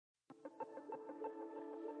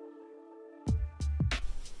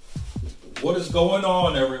What is going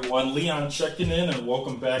on, everyone? Leon checking in, and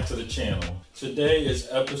welcome back to the channel. Today is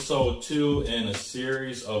episode 2 in a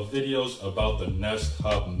series of videos about the Nest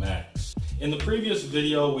Hub Max. In the previous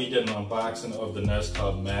video, we did an unboxing of the Nest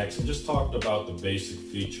Hub Max and just talked about the basic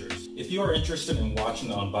features. If you are interested in watching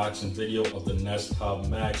the unboxing video of the Nest Hub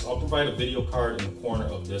Max, I'll provide a video card in the corner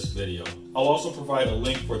of this video. I'll also provide a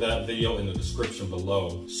link for that video in the description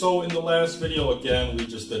below. So in the last video, again, we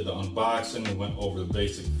just did the unboxing and went over the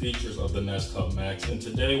basic features of the Nest Hub Max. And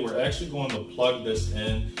today we're actually going to plug this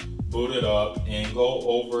in, boot it up, and go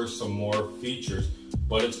over some more features.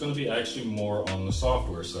 But it's going to be actually more on the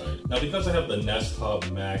software side. Now, because I have the Nest Hub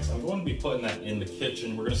Max, I'm going to be putting that in the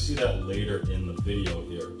kitchen. We're going to see that later in the video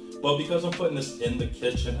here. But because I'm putting this in the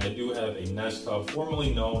kitchen, I do have a Nest Hub,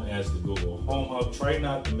 formerly known as the Google Home Hub. Try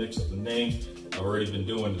not to mix up the names. I've already been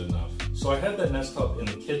doing it enough. So I had that Nest Hub in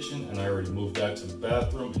the kitchen, and I already moved that to the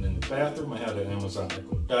bathroom. And in the bathroom, I had an Amazon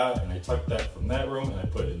Echo Dot, and I took that from that room, and I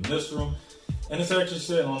put it in this room. And it's actually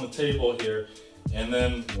sitting on the table here. And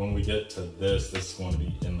then when we get to this is going to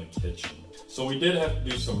be in the kitchen. So we did have to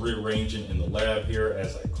do some rearranging in the lab here,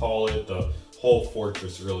 as I call it. The whole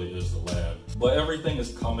fortress really is the lab. But everything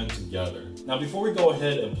is coming together. Now, before we go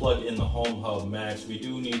ahead and plug in the Home Hub Max, we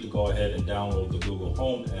do need to go ahead and download the Google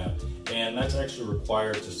Home app. And that's actually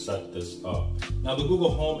required to set this up. Now, the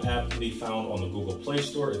Google Home app can be found on the Google Play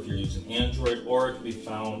Store if you're using Android, or it can be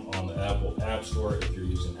found on the Apple App Store if you're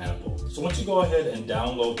using Apple. So once you go ahead and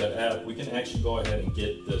download that app, we can actually go ahead and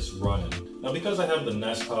get this running. Now, because I have the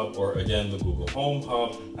Nest Hub, or again, the Google Home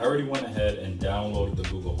Hub, I already went ahead and downloaded the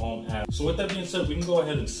Google Home app. So with that being said, we can go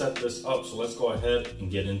ahead and set this up. So let's go ahead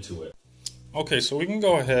and get into it. Okay, so we can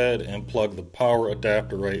go ahead and plug the power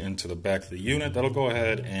adapter right into the back of the unit. That'll go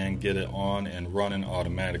ahead and get it on and running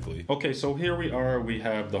automatically. Okay, so here we are. We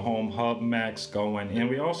have the Home Hub Max going, and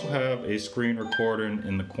we also have a screen recording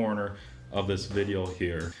in the corner of this video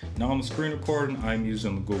here. Now on the screen recording, I'm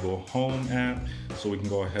using the Google Home app, so we can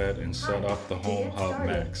go ahead and set up the Home Hub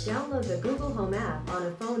Max. Download the Google Home app on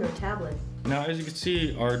a phone or tablet. Now, as you can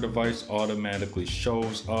see, our device automatically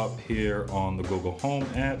shows up here on the Google Home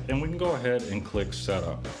app, and we can go ahead and click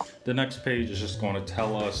Setup. The next page is just going to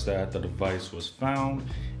tell us that the device was found,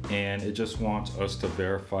 and it just wants us to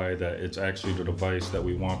verify that it's actually the device that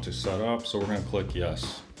we want to set up, so we're going to click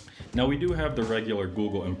Yes. Now, we do have the regular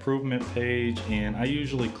Google improvement page, and I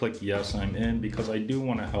usually click Yes, I'm in, because I do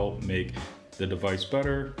want to help make the device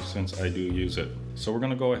better since I do use it. So we're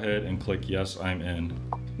going to go ahead and click Yes, I'm in.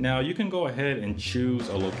 Now, you can go ahead and choose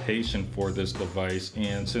a location for this device,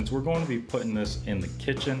 and since we're going to be putting this in the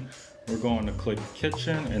kitchen, we're going to click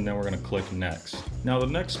Kitchen, and then we're going to click Next. Now, the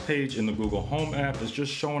next page in the Google Home app is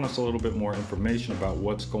just showing us a little bit more information about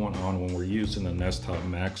what's going on when we're using the Nest Hub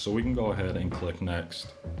Max, so we can go ahead and click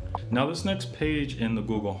Next. Now, this next page in the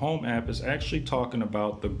Google Home app is actually talking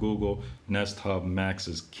about the Google Nest Hub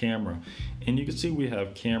Max's camera. And you can see we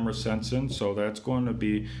have camera sensing, so that's going to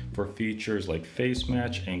be for features like face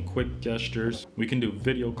match and quick gestures. We can do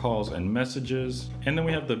video calls and messages. And then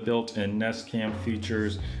we have the built-in Nest Cam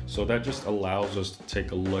features, so that just allows us to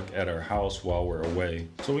take a look at our house while we're away.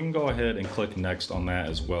 So we can go ahead and click Next on that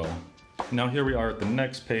as well. Now here we are at the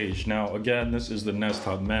next page. Now again, this is the Nest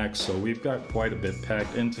Hub Max, so we've got quite a bit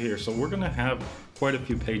packed into here. So we're gonna have quite a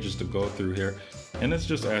few pages to go through here. And it's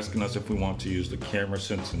just asking us if we want to use the camera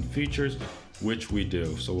sensing features, which we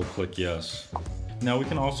do. So we'll click Yes. Now we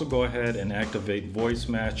can also go ahead and activate voice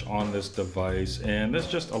match on this device. And this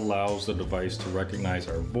just allows the device to recognize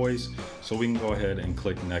our voice. So we can go ahead and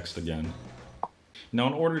click Next again. Now,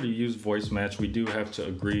 in order to use voice match, we do have to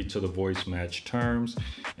agree to the voice match terms.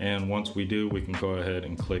 And once we do, we can go ahead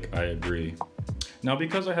and click I agree. Now,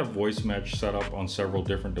 because I have voice match set up on several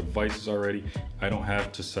different devices already, I don't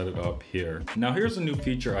have to set it up here. Now, here's a new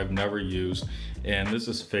feature I've never used, and this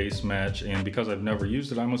is face match. And because I've never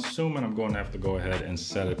used it, I'm assuming I'm going to have to go ahead and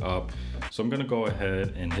set it up. So I'm going to go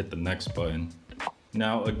ahead and hit the next button.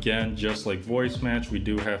 Now again, just like voice match, we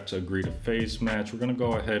do have to agree to face match. We're going to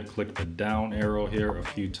go ahead, click the down arrow here a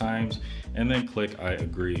few times, and then click I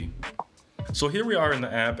agree. So here we are in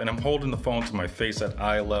the app, and I'm holding the phone to my face at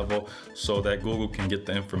eye level so that Google can get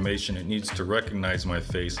the information it needs to recognize my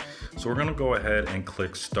face. So we're going to go ahead and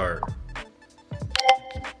click Start.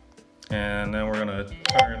 And then we're going to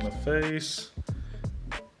turn the face.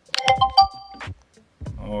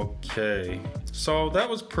 Okay, so that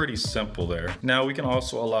was pretty simple there. Now we can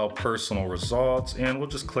also allow personal results, and we'll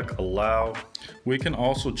just click allow. We can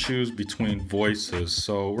also choose between voices,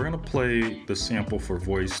 so we're gonna play the sample for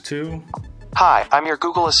voice 2. Hi, I'm your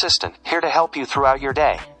Google Assistant, here to help you throughout your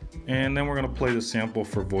day. And then we're gonna play the sample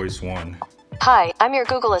for voice 1. Hi, I'm your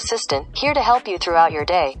Google Assistant, here to help you throughout your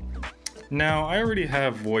day. Now, I already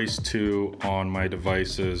have Voice 2 on my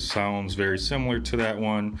devices. Sounds very similar to that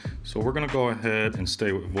one. So we're gonna go ahead and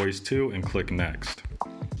stay with Voice 2 and click Next.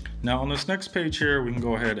 Now on this next page here, we can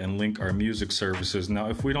go ahead and link our music services. Now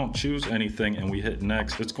if we don't choose anything and we hit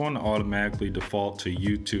next, it's going to automatically default to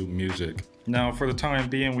YouTube Music. Now for the time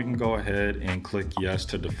being, we can go ahead and click yes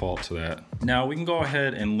to default to that. Now we can go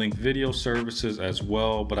ahead and link video services as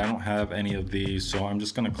well, but I don't have any of these, so I'm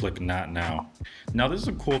just gonna click not now. Now this is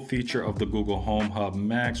a cool feature of the Google Home Hub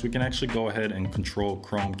Max. We can actually go ahead and control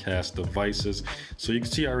Chromecast devices. So you can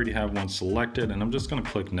see I already have one selected, and I'm just gonna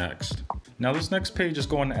click next. Now this next page is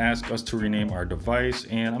going to ask us to rename our device,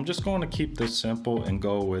 and I'm just going to keep this simple and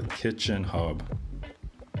go with Kitchen Hub.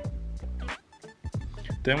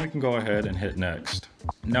 Then we can go ahead and hit next.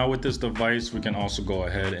 Now with this device, we can also go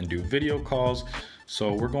ahead and do video calls.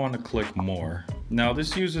 So we're going to click more. Now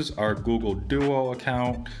this uses our Google Duo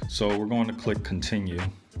account. So we're going to click continue.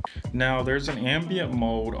 Now there's an ambient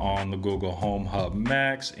mode on the Google Home Hub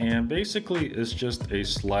Max, and basically it's just a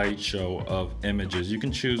slideshow of images. You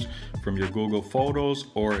can choose from your Google Photos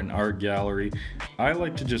or an art gallery. I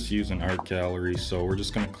like to just use an art gallery, so we're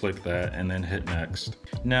just going to click that and then hit next.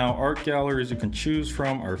 Now art galleries you can choose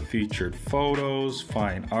from are featured photos,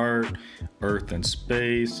 fine art, earth and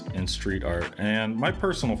space, and street art. And my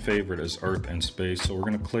personal favorite is earth and space, so we're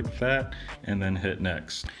going to click that and then hit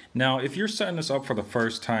next. Now if you're setting this up for the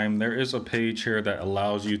first time, there is a page here that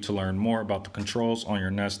allows you to learn more about the controls on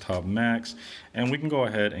your Nest Hub Max, and we can go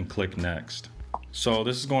ahead and click next. So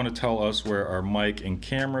this is going to tell us where our mic and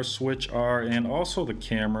camera switch are, and also the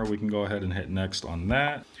camera. We can go ahead and hit next on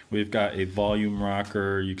that. We've got a volume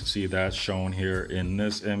rocker. You can see that shown here in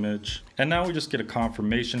this image. And now we just get a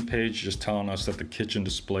confirmation page just telling us that the kitchen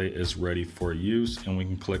display is ready for use, and we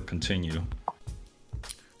can click continue.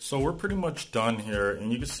 So we're pretty much done here,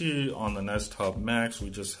 and you can see on the Nest Hub Max we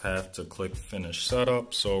just have to click finish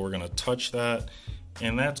setup. So we're going to touch that,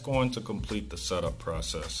 and that's going to complete the setup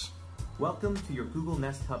process. Welcome to your Google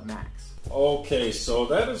Nest Hub Max. Okay, so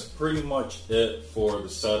that is pretty much it for the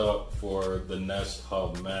setup for the Nest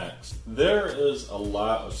Hub Max. There is a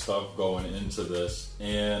lot of stuff going into this,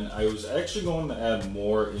 and I was actually going to add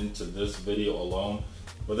more into this video alone,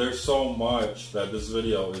 but there's so much that this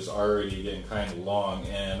video is already getting kind of long,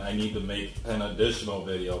 and I need to make an additional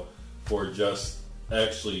video for just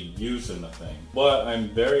actually using the thing. But I'm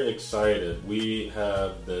very excited. We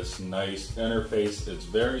have this nice interface. It's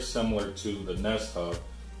very similar to the Nest Hub,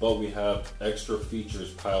 but we have extra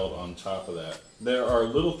features piled on top of that. There are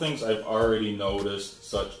little things I've already noticed,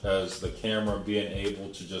 such as the camera being able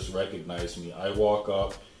to just recognize me. I walk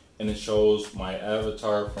up and it shows my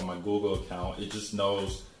avatar from my Google account. It just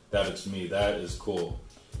knows that it's me. That is cool.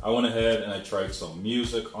 I went ahead and I tried some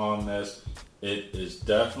music on this. It is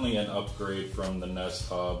definitely an upgrade from the Nest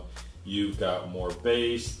Hub. You've got more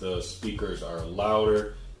bass, the speakers are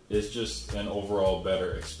louder. It's just an overall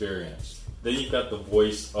better experience. Then you've got the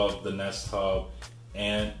voice of the Nest Hub,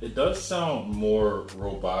 and it does sound more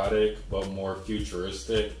robotic but more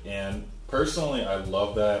futuristic, and personally I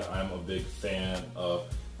love that. I'm a big fan of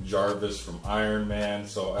Jarvis from Iron Man,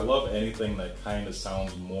 so I love anything that kind of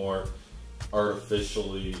sounds more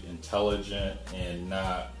artificially intelligent and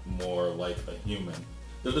not more like a human.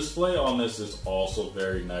 The display on this is also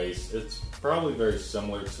very nice. It's probably very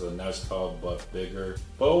similar to the Nest Hub but bigger.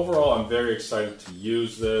 But overall I'm very excited to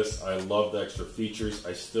use this. I love the extra features.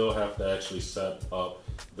 I still have to actually set up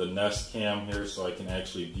the Nest Cam here so I can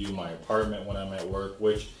actually view my apartment when I'm at work,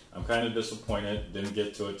 which I'm kind of disappointed, didn't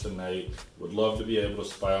get to it tonight. Would love to be able to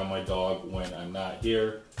spy on my dog when I'm not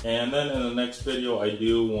here. And then in the next video, I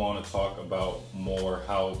do want to talk about more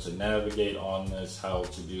how to navigate on this, how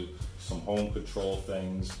to do some home control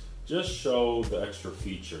things, just show the extra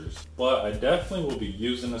features. But I definitely will be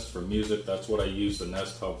using this for music. That's what I use the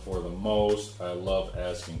Nest Hub for the most. I love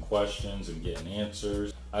asking questions and getting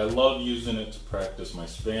answers. I love using it to practice my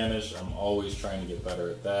Spanish. I'm always trying to get better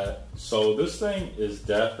at that. So this thing is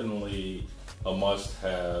definitely a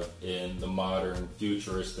must-have in the modern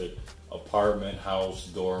futuristic apartment, house,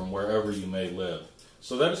 dorm, wherever you may live.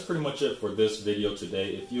 So that is pretty much it for this video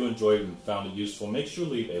today. If you enjoyed it and found it useful, make sure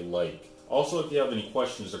to leave a like. Also, if you have any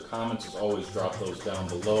questions or comments, as always, drop those down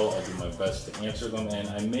below. I'll do my best to answer them, and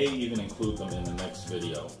I may even include them in the next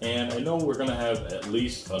video. And I know we're going to have at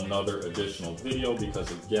least another additional video because,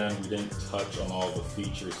 again, we didn't touch on all the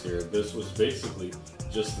features here. This was basically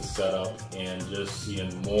just the setup and just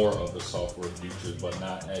seeing more of the software features, but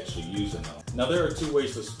not actually using them. Now, there are two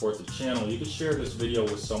ways to support the channel. You can share this video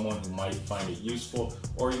with someone who might find it useful,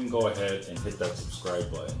 or you can go ahead and hit that subscribe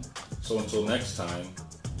button. So until next time,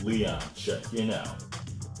 Leon, check in out.